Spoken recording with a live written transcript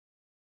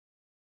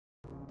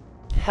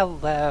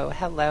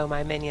Hello,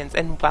 my minions,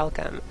 and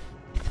welcome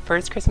to the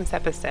first Christmas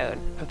episode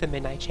of the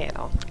Midnight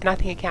Channel. And I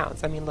think it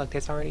counts. I mean, look,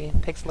 there's already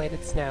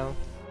pixelated snow.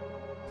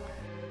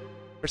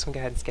 We're just gonna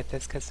go ahead and skip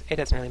this because it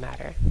doesn't really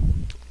matter.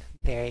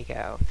 There you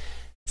go.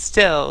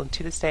 Still,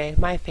 to this day,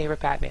 my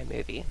favorite Batman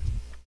movie.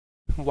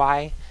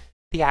 Why?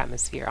 The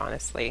atmosphere,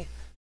 honestly.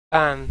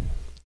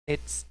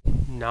 It's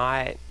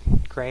not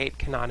great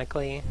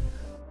canonically,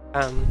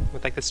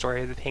 with like the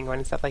story of the Penguin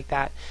and stuff like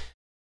that.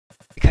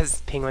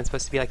 Because Penguin's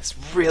supposed to be like this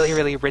really,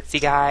 really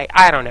ritzy guy.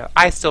 I don't know.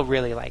 I still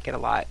really like it a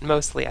lot.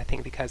 Mostly, I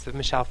think, because of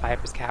Michelle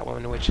Pfeiffer's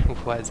Catwoman, which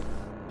was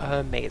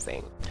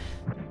amazing.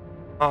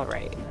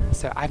 Alright,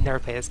 so I've never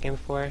played this game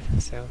before,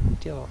 so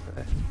deal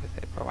with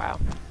it for a while.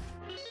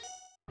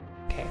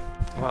 Okay,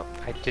 well,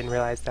 I didn't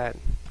realize that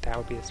that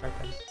would be the start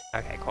button.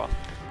 Okay, cool.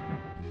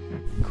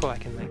 Cool, I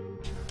can, like...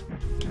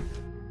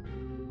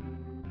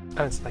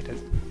 Oh, it's like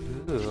this.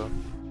 Ooh.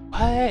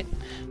 What?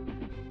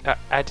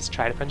 I just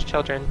tried to punch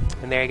children.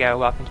 And there you go,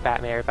 welcome to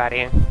Batman,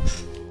 everybody.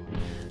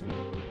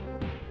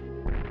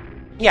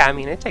 Yeah, I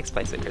mean, it takes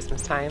place at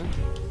Christmas time.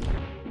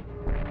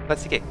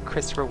 Let's get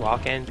Christopher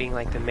Walken being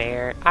like the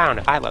mayor. I don't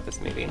know, I love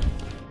this movie.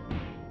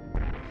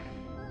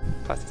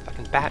 Plus it's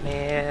fucking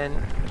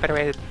Batman. Better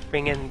way to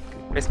bring in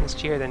Christmas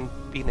cheer than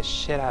beating the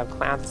shit out of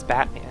clowns as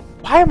Batman.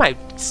 Why am I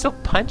still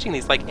punching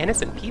these, like,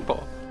 innocent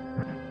people?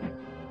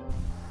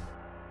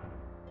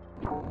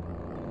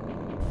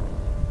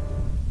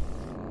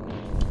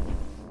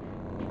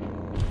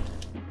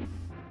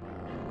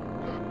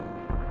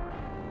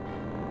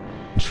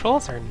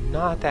 Controls are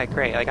not that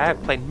great. Like, I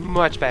have played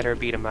much better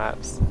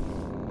beat-em-ups.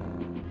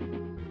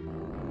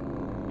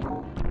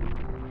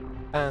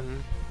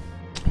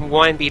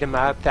 One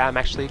beat-em-up that I'm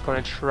actually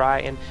going to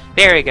try and...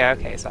 There we go!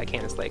 Okay, so I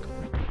can't just, like,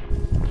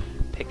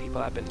 pick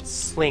people up and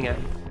sling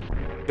them.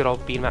 Good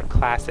old beat-em-up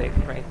classic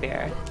right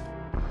there.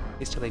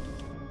 Used to, like...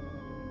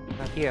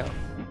 Not you.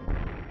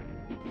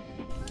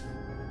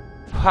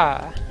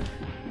 Ha!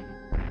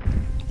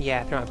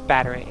 Yeah, throw out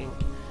battering.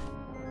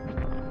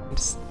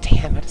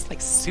 Damn, I just like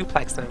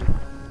suplex him.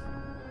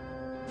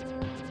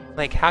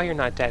 Like, how you're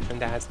not dead from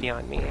that is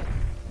beyond me.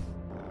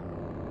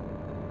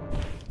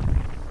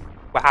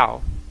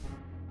 Wow.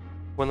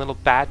 One little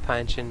bad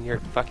punch and your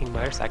fucking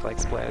motorcycle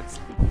explodes.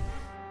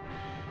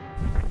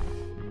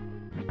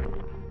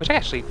 Which I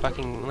actually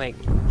fucking, like,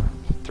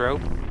 throw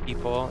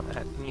people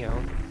at, you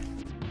know,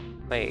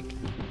 like,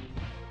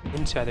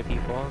 into other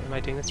people. Am I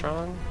doing this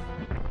wrong?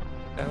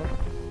 No?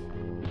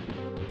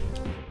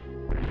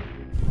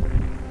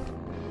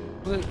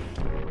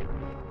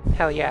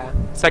 Hell yeah.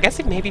 So I guess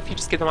if maybe if you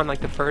just get them on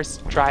like the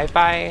first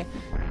drive-by,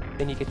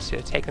 then you get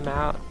to take them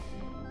out.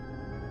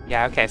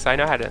 Yeah, okay, so I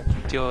know how to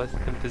deal with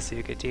the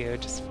bazooka too,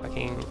 just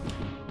fucking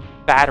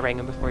battering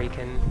them before you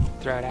can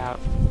throw it out.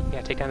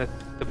 Yeah, take down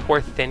the poor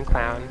thin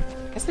clown.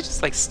 I guess it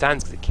just like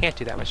stuns because it can't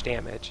do that much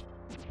damage.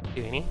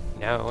 Do any?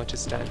 No, it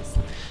just stuns.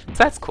 So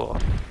that's cool.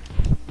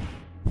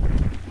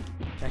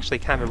 Actually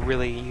kind of a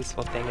really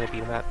useful thing to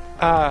beat him up.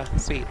 Ah,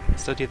 sweet.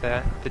 Still do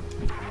the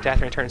Death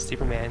and Return of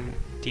Superman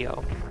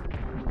deal.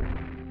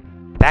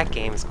 That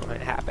game is going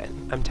to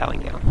happen, I'm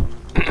telling you.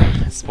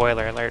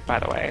 Spoiler alert, by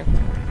the way.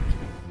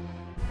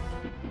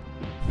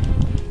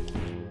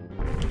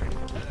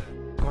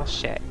 Oh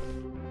shit.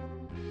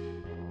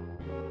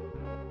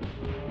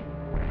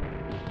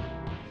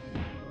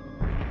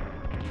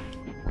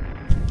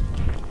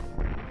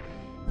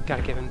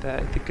 Gotta give him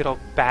the good old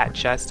bat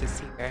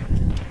justice here.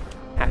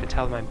 Have to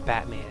tell them I'm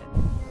Batman.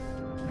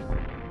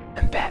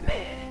 I'm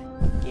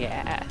Batman!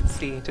 Yeah,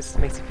 see, it just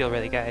makes you feel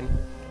really good.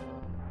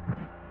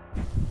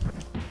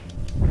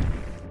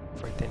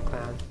 Poor thin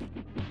clown.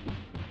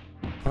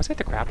 I was like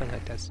the grappling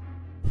hook does.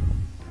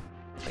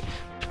 Like,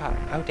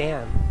 oh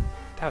damn.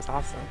 That was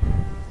awesome.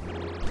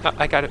 Oh,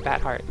 I got a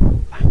bat heart.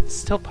 I'm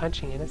still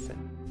punching innocent.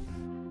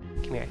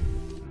 Come here.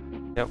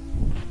 Nope.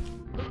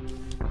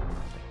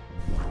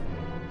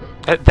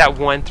 That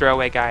one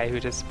throwaway guy who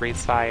just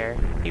breathes fire.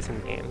 He's in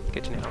the game.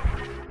 Good to know.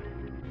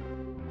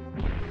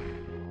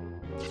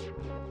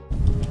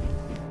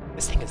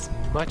 This thing is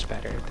much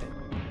better than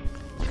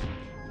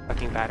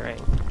fucking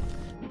battering.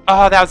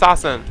 Oh, that was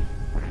awesome!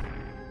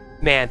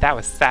 Man, that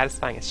was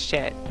satisfying as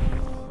shit.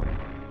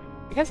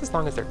 I guess as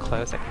long as they're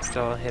close, I can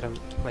still hit them,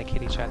 like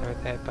hit each other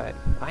with it, but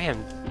I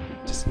am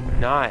just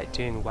not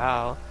doing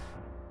well.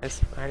 I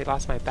already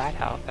lost my bat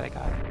health that I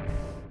got.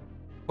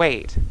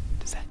 Wait,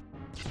 does that...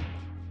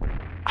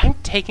 I'm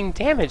taking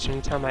damage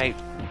anytime I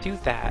do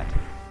that.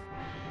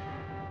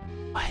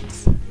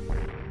 What?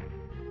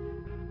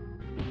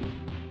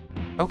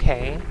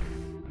 Okay.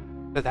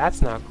 So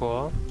that's not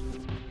cool.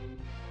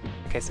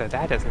 Okay, so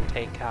that doesn't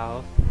take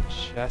health.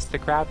 Just the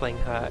grappling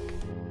hook.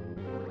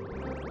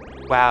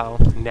 Wow,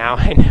 now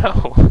I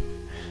know.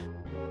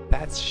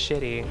 That's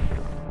shitty.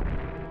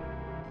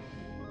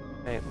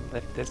 Can I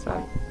lift this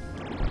up?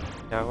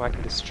 No, I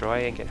can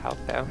destroy and get health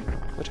though,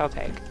 which I'll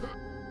take.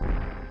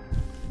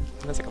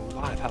 That's like a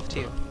lot of health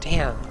too.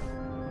 Damn.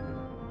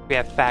 We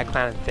have Fat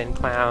Clown and Thin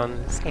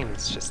Clown. This game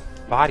is just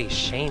body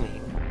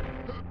shaming.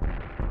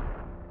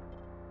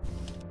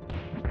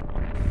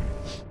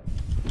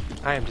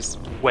 I am just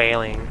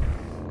wailing.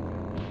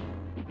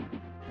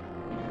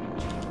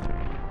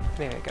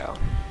 There you go.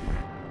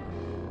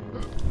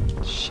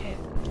 Shit.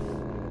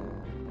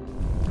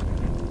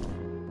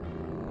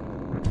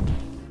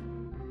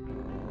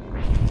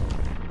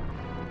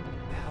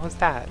 How was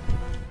that?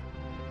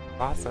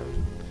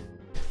 Awesome.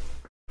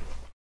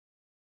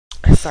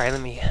 Sorry,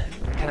 let me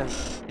kind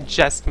of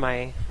adjust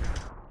my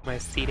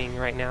seating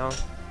right now.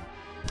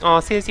 Oh,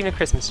 see, there's even a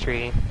Christmas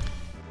tree.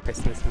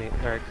 Christmas,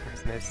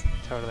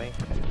 totally.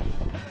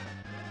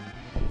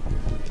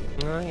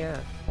 Oh yeah.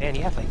 Man,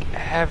 you have like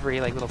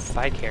every like little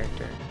side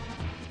character.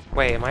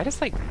 Wait, am I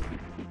just like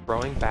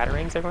throwing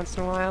batarangs every once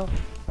in a while?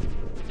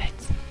 What?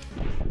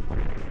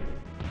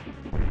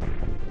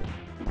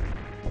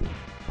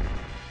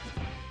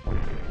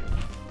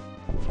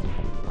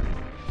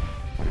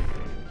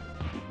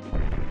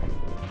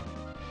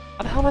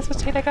 How the hell am I supposed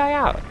to take that guy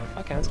out?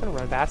 Okay, I'm just gonna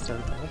run past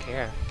him. I don't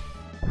care.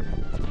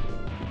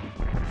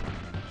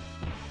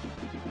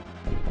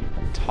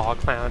 Tall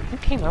clown. Who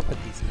came up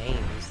with these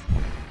names?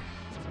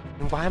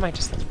 And why am I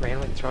just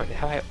randomly throwing?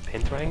 Have I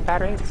been throwing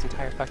batarangs this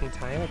entire fucking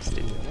time? I just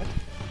didn't know it.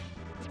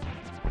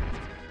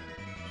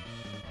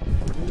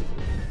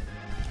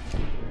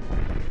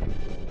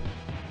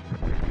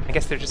 I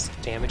guess they're just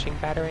damaging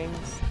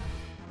batarangs.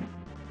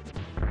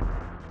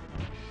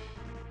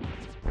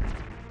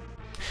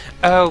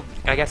 Oh,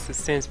 I guess as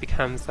soon as it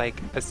becomes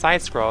like a side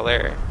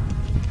scroller,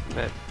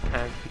 that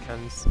kind of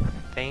becomes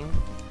a thing.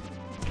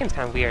 This game's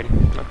kind of weird,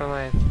 I'm not gonna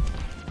lie.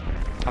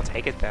 I'll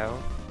take it though.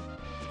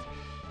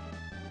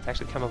 It's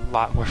actually become a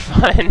lot more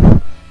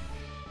fun.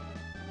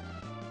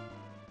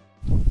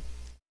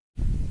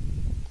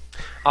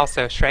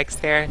 Also, Shrike's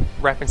there,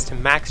 reference to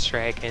Max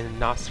Shrike and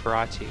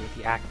Nosferatu,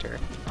 the actor.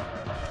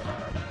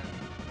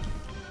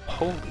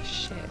 Holy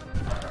shit.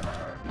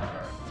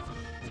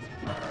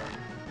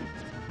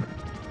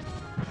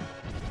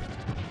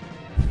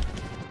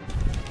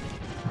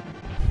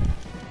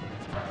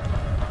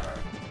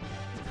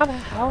 How the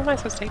hell am I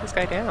supposed to take this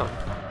guy down?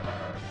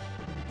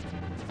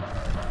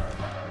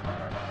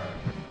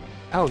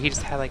 Oh, he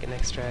just had like an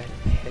extra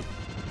hit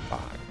bar.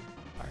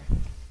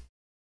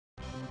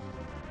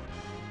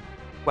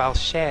 Well,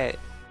 shit.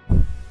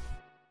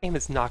 Game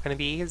is not gonna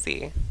be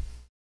easy.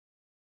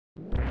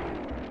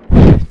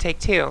 Take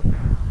two.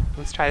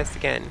 Let's try this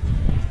again.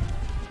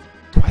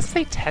 Why does it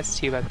say test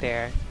tube up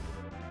there?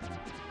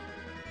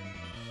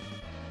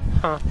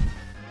 Huh.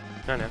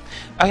 I don't know.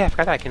 Oh yeah, I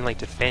forgot that I can like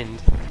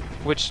defend.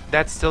 Which,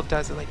 that still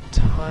does like a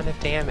ton of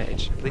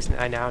damage. At least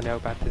I now know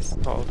about this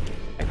whole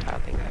projectile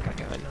thing that I got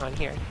going on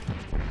here.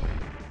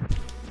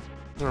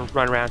 I'm gonna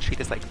run around and treat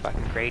this like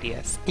fucking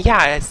Gradius. Yeah,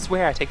 I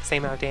swear I take the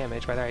same amount of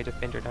damage whether I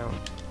defend or don't.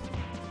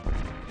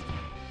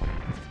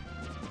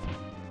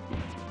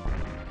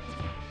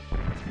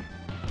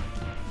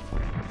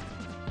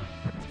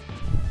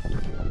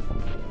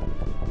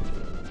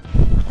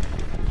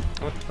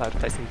 I would love to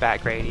play some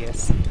Bat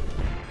Gradius.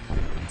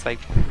 It's like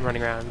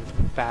running around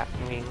with Bat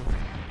Wing.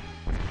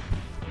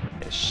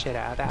 Get the shit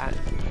out of that.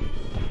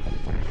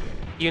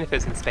 Even if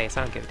it's in space,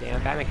 I don't give a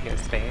damn. Batman can go to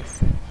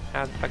space.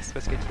 How the fuck is it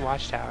supposed to get to the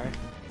Watchtower?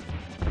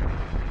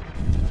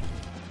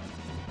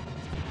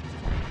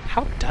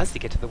 How does he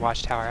get to the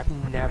Watchtower?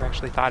 I've never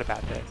actually thought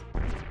about this.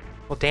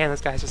 Well, damn,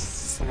 those guys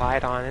just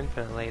slide on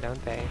infinitely,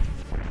 don't they?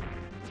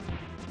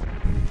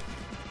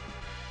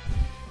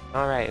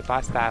 Alright,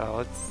 boss battle.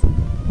 Let's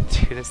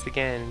do this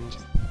again.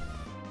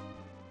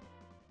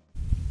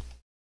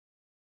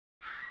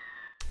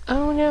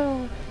 Oh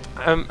no!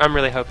 I'm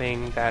really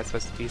hoping that's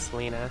supposed to be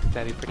Selena.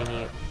 That'd be pretty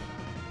neat.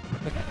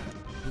 Okay.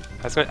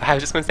 I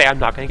was just gonna say I'm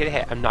not gonna get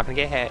hit. I'm not gonna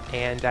get hit.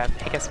 And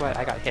hey, guess what?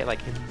 I got hit like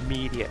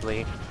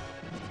immediately.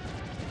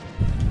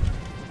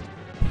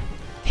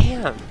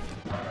 Damn!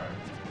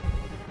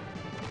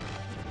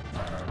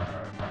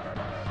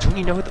 Don't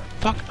you know who the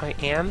fuck I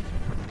am?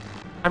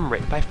 I'm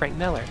written by Frank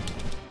Miller.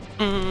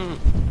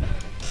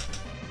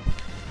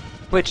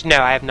 Which, no,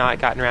 I have not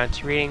gotten around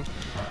to reading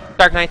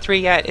Dark Knight 3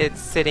 yet. It's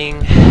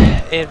sitting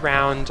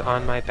around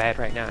on my bed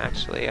right now,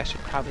 actually. I should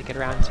probably get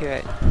around to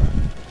it.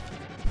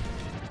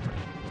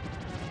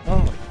 Oh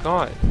my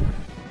god.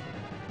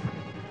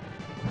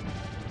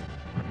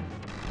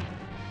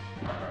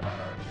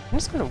 I'm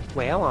just gonna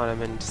wail on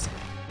him and just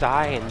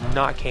die and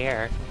not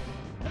care.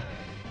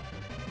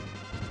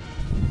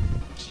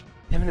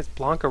 Him and his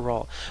Blanca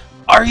roll.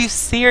 Are you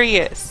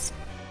serious?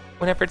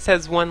 Whenever it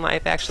says one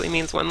life, actually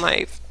means one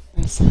life.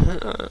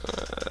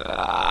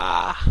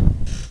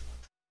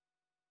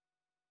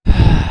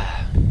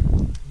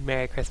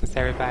 Merry Christmas,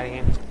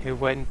 everybody. It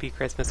wouldn't be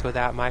Christmas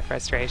without my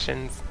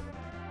frustrations.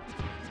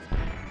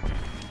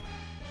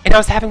 And I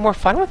was having more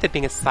fun with it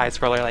being a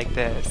side-scroller like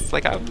this.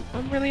 Like, I'm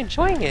really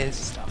enjoying it.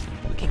 It's just a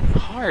fucking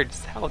hard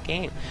as hell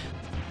game.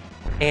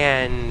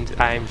 And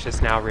I'm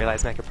just now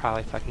realizing I could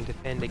probably fucking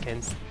defend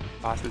against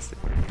boss's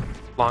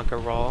Blanca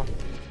roll.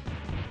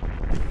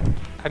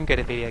 I'm good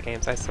at video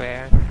games, I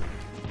swear.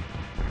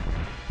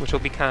 Which will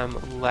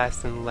become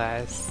less and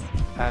less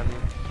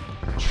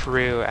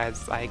true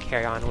as I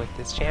carry on with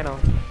this channel.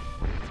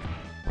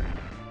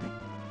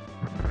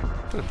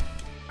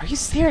 Are you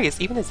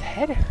serious? Even his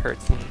head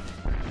hurts me.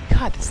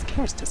 God, this game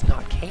just does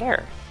not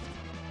care.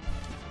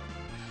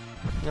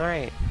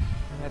 Alright.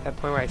 I'm at that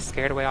point where I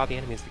scared away all the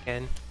enemies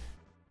again.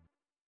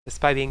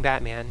 Just by being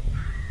Batman.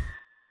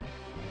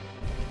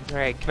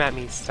 Alright, come at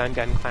me, stun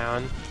gun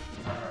clown.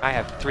 I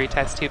have 3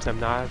 test tubes, I'm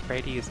not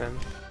afraid to use them.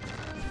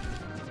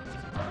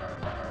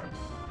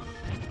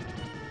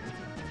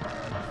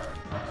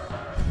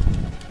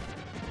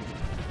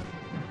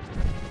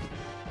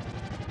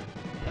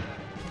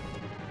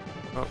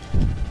 Oh.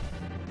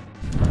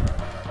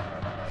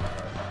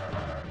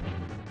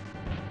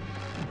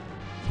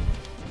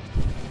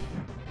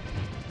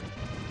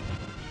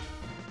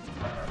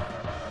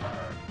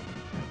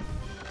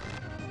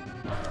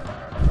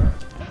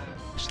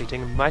 Actually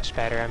doing much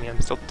better. I mean, I'm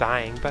still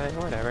dying, but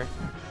whatever.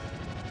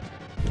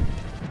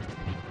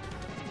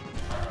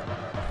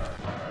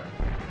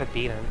 I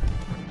beat him.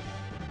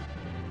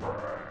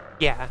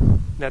 Yeah,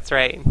 that's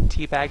right.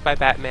 Teabagged by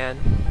Batman.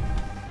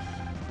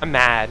 I'm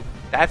mad.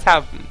 That's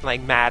how,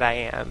 like, mad I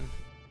am.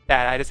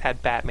 That I just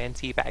had Batman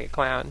teabag a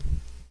clown.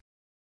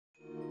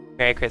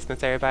 Merry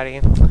Christmas, everybody.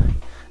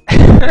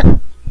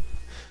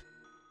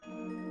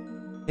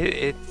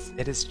 It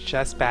is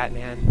just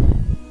Batman.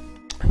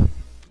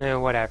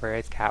 Whatever,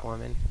 it's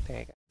Catwoman. There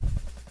you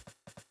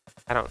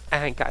go.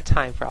 I ain't got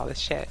time for all this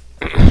shit.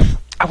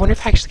 I wonder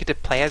if I actually get to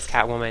play as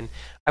Catwoman.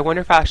 I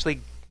wonder if I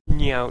actually,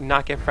 you know,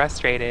 not get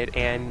frustrated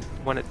and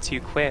want to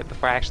quit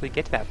before I actually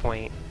get to that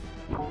point.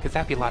 Because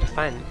that'd be a lot of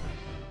fun.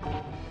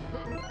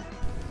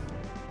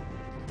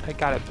 I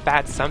got a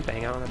bad something.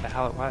 I don't know what the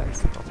hell it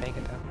was. I'll take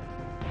it though.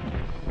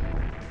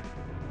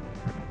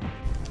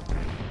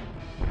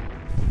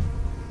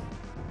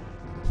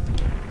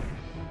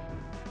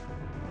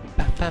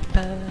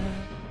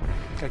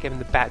 Gotta give him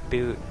the bat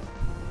boot.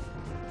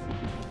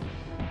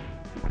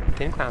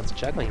 Thin Clown's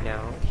juggling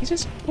now. He's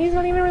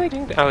not even really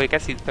doing that. Oh, I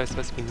guess they're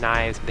supposed to be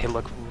knives, but they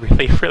look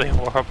really, really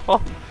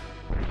horrible.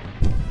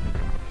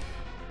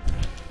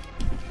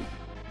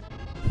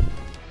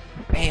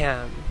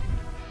 Bam!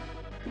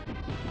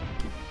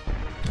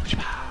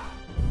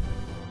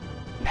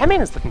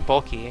 Batman is looking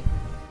bulky.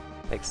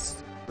 Like,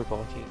 super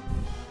bulky.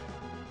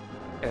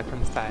 Get it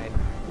from the side.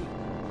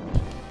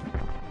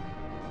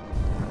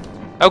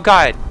 Oh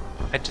god!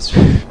 I just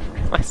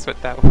realized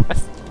what that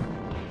was.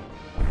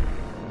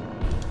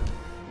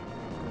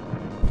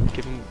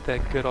 Give him the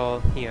good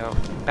old, you know,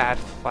 bad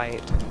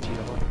flight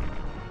deal.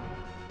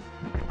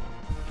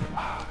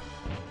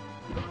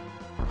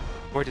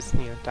 Or just,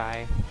 you know,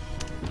 die.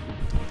 I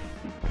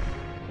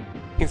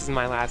think this is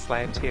my last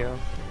life, too.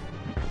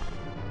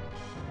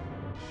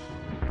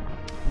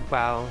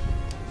 Well...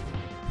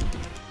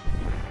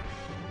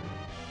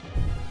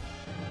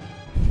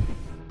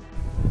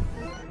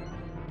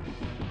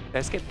 Did I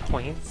just get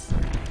points?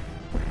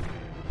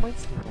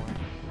 Points more.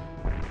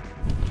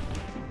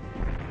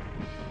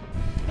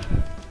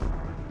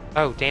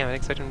 Oh damn, I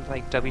expected him to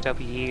like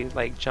WWE,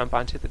 like jump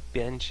onto the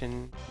bench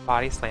and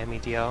body slam me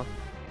deal.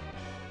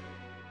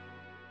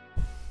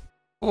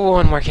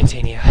 One more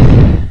continue.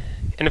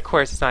 And of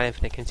course it's not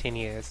infinite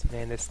continues.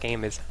 Man, this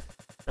game is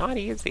not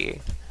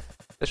easy.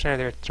 Especially when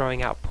they're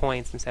throwing out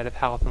points instead of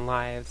health and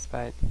lives,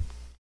 but...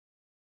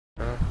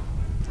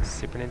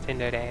 Super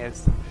Nintendo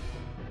days.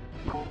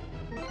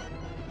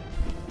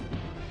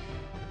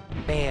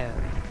 Man.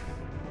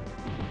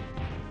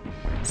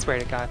 I swear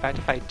to god, if I had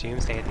to fight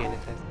Doomsday at the end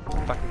of this,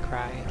 I'd fucking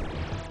cry.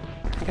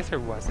 I guess there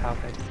was health,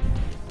 I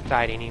just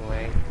died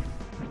anyway.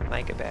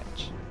 Like a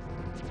bitch.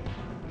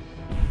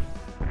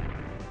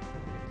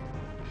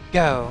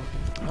 Go!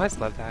 I always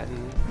love that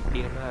and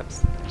beat 'em ups.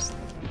 They're just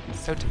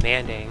so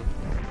demanding.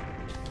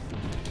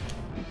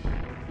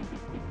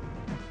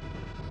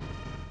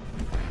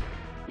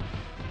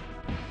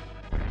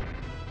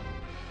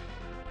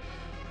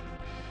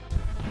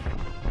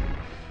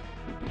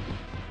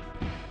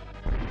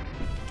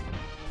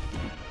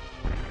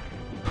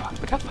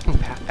 Look how fucking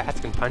bats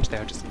can punch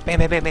though, just bam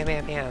bam bam bam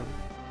bam bam.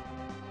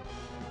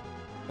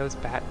 Those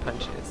bat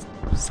punches.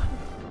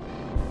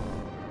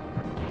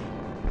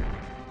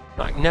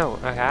 Like, no,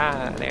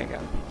 ah, there you go.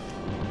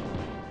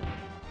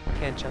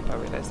 Can't jump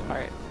over this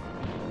part.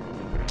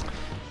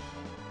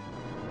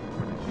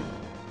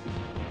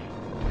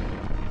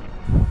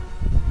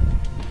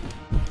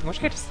 I wish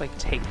I could just like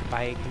take the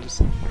bike and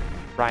just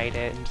ride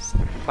it and just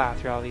plow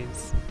through all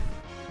these.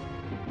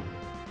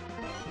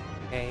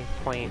 Okay,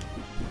 point.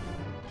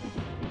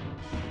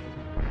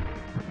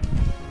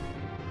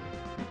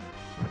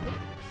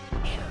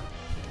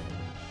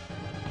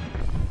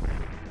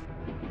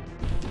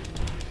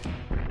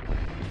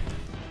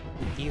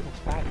 You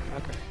fat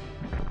fucker.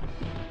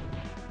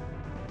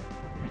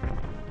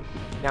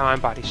 Now I'm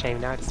body shamed,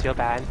 now I just feel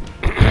bad.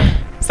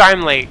 Sorry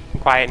I'm late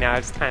and quiet now,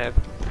 I'm just kind of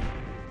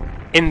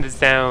in the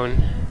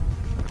zone.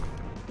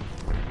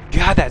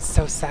 God, that's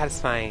so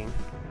satisfying.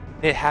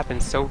 It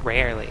happens so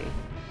rarely.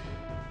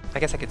 I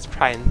guess I could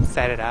try and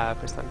set it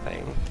up or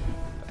something.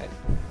 But...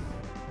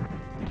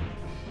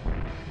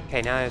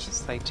 Okay, now there's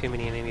just like too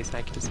many enemies and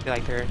I can just feel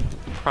like they're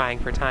crying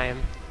for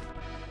time.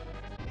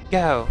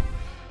 Go!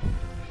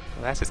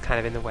 Well, that's just kind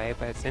of in the way,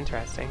 but it's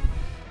interesting.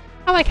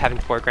 I like having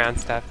foreground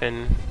stuff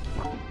in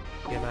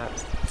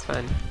maps. It's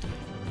fun.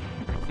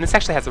 And this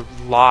actually has a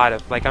lot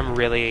of, like, I'm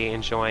really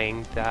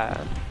enjoying the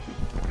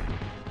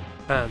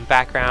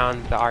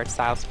background, the art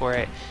styles for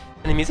it.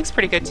 And the music's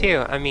pretty good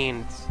too. I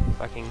mean,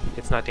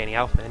 it's not Danny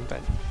Elfman, but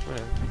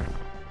whatever.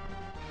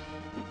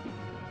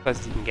 Close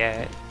as you can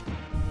get.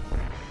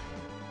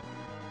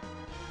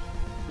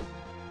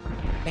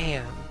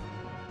 Bam.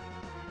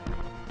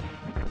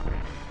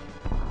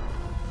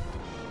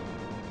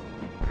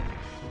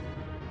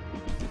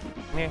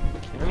 Come here.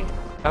 Can you hear me?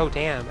 Oh,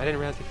 damn. I didn't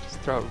realize you could just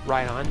throw it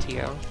right onto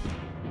you.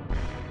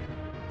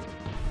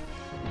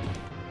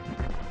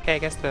 Okay, I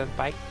guess the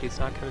bike dude's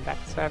not coming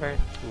back this forever.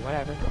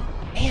 Whatever.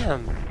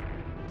 Damn!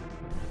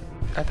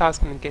 I thought I was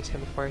going to get to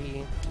him before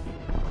he...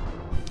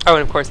 Oh,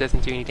 and of course it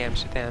doesn't do any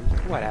damage to them.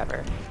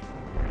 Whatever.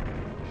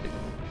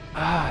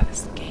 Ah,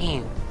 this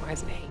game. Why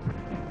is it hate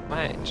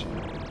much?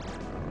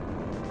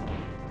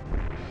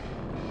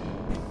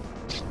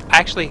 I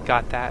actually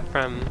got that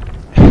from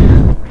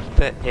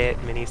the It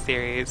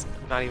miniseries.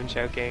 I'm not even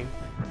joking.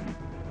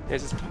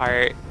 There's this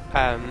part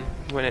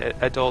when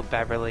adult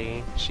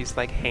Beverly, she's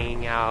like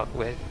hanging out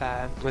with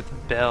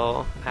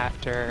Bill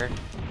after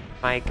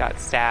Mike got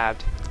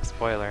stabbed.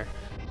 Spoiler.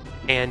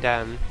 And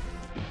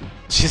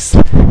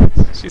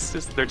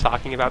they're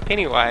talking about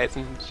Pennywise,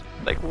 and she's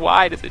like,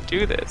 why does it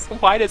do this?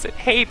 Why does it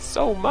hate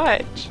so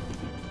much?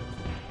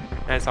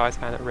 And I just always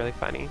found it really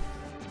funny.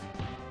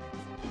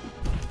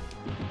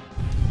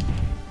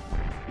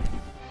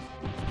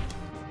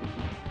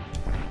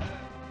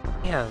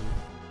 Damn.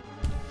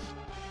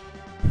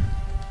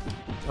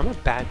 I'm a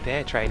bad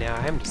bitch right now.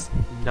 I'm just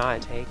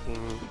not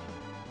taking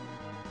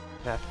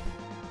enough.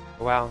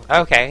 Well,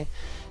 okay.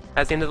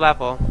 That's the end of the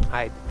level.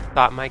 I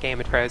thought my game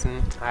had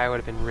frozen. I would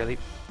have been really...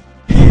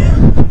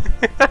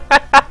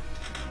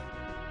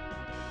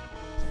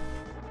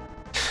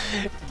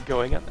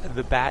 Going up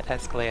the bat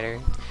escalator.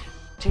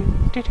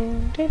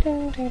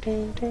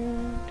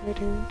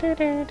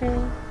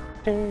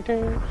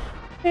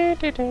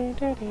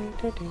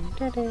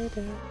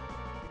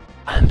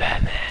 I'm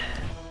Batman.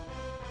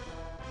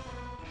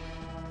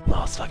 I'm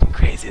almost fucking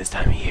crazy this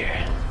time of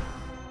year.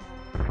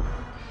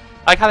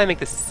 I like how they make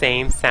the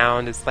same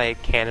sound as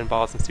like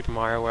cannonballs in Super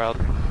Mario World.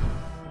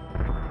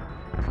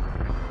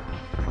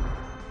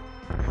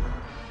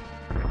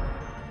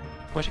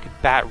 I wish I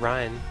could bat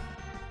run.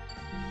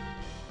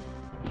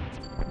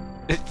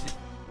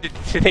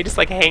 Did they just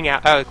like hang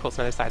out? Oh, cool, it's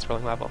another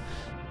side-scrolling level.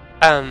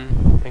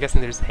 I'm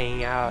guessing they're just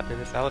hanging out in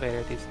this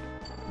elevator. These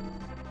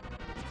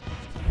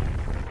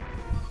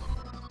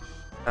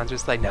I'm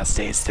just like, now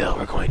stay still,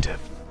 we're going to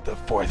the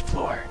 4th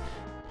floor.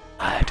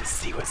 I have to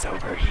see what's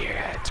over here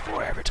at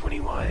Forever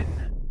 21.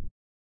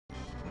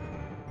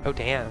 Oh,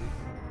 damn.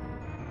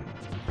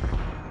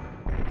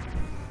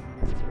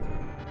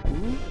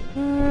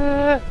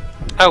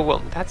 Oh,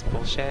 well, that's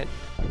bullshit.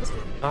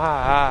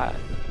 Ah.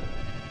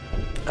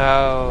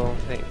 Oh.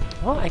 Wait.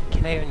 Well,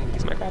 can I even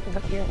use my grappling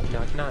hook here? No,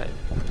 I cannot.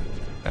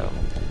 Oh.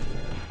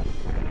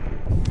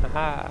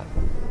 Aha.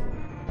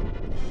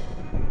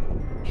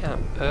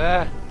 Damn.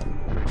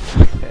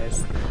 Fuck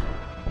this.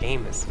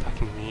 Game is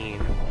fucking mean.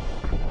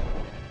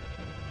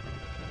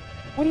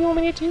 What do you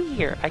want me to do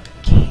here? I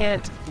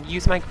can't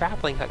use my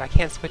grappling hook. I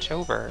can't switch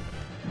over.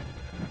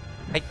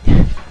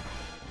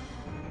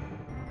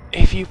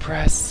 If you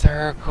press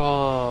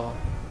circle...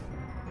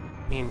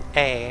 I mean,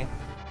 A.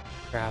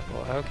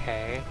 Grapple.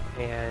 Okay.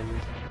 And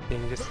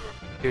then you just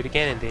do it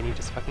again, and then you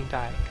just fucking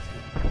die.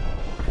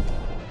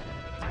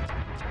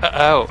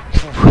 Uh-oh.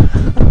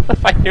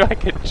 If I knew I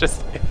could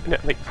just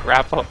infinitely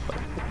grapple.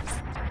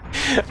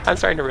 I'm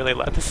starting to really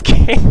love this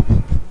game.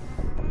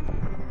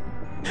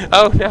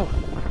 Oh no!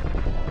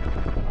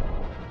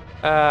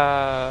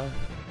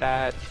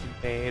 That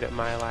made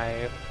my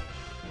life.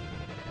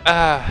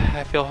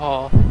 I feel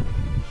whole.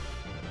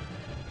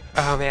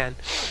 Oh man.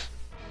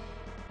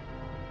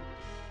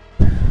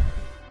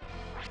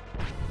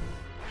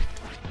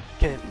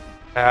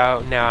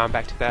 Oh, now I'm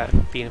back to that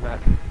beat 'em up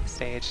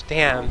stage.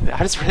 Damn, I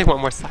just really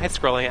want more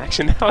side-scrolling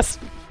action. That was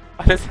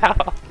fun as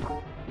hell.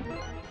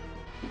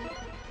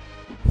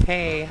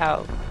 Hey,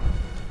 help.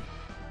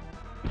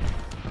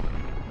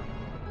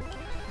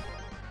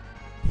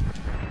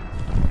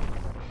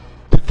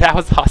 That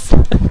was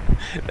awesome.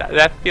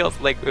 that feels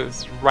like it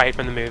was right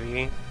from the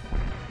movie.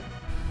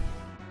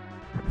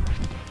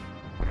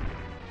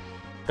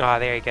 Oh,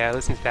 there you go.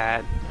 Listen to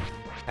that.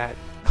 That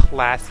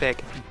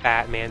classic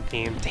Batman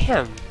theme.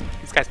 Damn!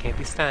 These guys can't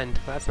be stunned.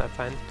 Well, that's not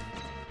fun.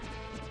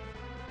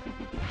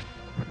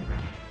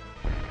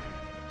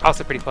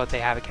 Also pretty cool that they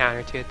have a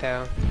counter to it,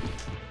 though.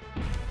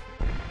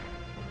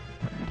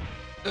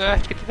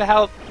 Get to the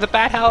health! The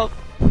bat health!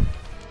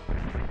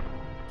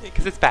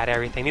 Because it's bat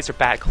everything. These are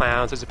bat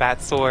clowns, those are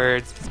bat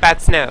swords, it's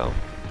bat snow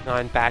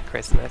on Bat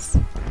Christmas.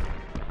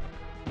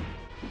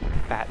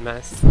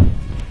 Batmas.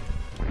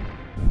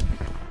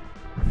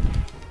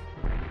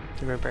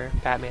 Remember,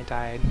 Batman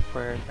died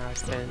for our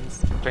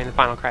sins during the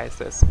final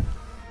crisis.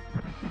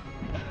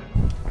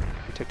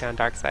 He took down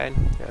Darkseid.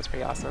 That was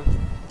pretty awesome.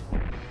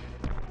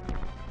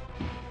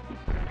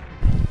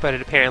 But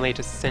it apparently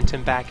just sent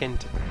him back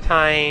into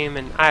time,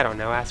 and I don't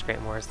know, ask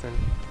Grant Morrison.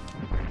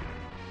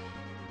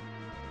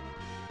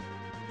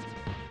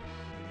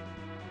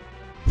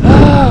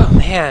 Oh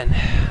man,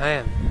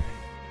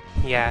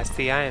 yeah,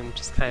 see, I am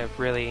just kind of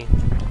really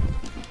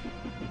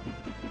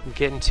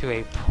getting to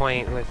a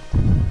point with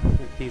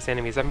these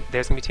enemies.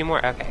 There's gonna be 2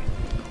 more? Okay,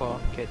 cool,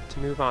 good to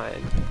move on.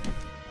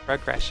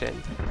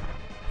 Progression.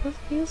 Leave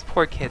these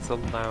poor kids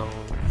alone.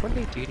 What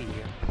do they do to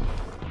you?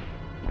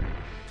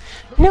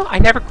 You know, I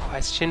never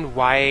questioned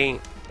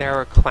why there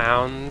were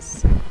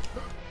clowns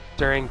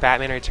during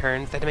Batman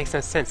Returns. That makes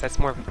no sense. That's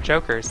more of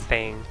Joker's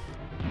thing,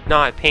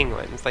 not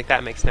penguins. Like,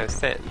 that makes no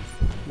sense.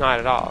 Not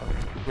at all.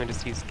 I'm gonna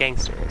just use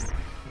gangsters.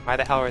 Why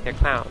the hell are there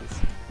clowns?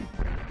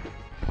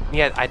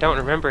 Yet, I don't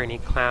remember any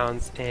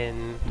clowns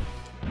in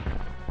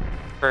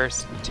the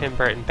first Tim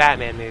Burton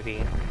Batman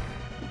movie,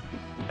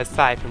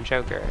 aside from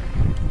Joker.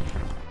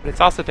 But it's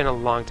also been a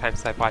long time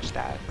since I've watched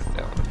that,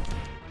 so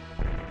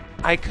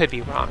I could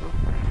be wrong.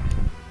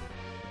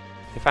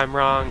 If I'm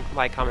wrong,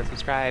 like, comment,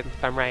 subscribe.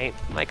 If I'm right,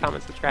 like,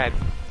 comment, subscribe.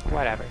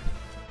 Whatever.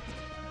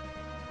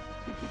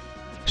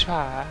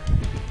 Shwa.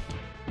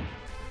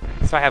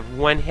 So I have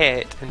 1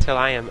 hit until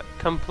I am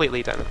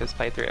completely done with this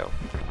playthrough.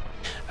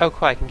 Oh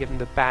cool, I can give him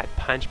the bat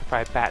punch before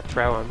I bat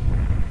throw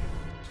him.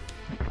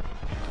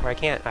 Or I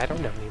can't, I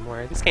don't know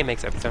anymore. This game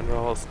makes up its own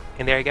rules.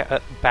 And there you go,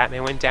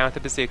 Batman went down with the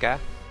bazooka.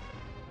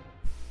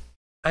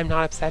 I'm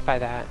not upset by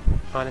that,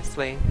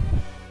 honestly.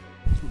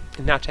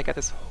 And now check out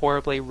this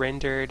horribly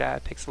rendered,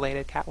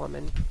 pixelated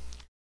Catwoman.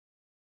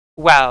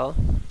 Well,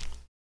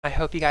 I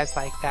hope you guys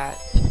like that.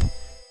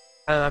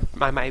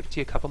 I might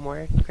do a couple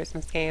more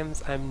Christmas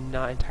games. I'm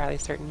not entirely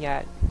certain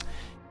yet.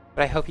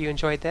 But I hope you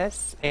enjoyed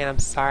this, and I'm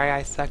sorry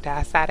I sucked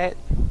ass at it.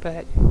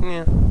 But,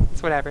 yeah,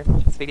 it's whatever.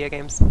 It's video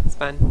games. It's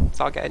fun. It's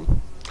all good.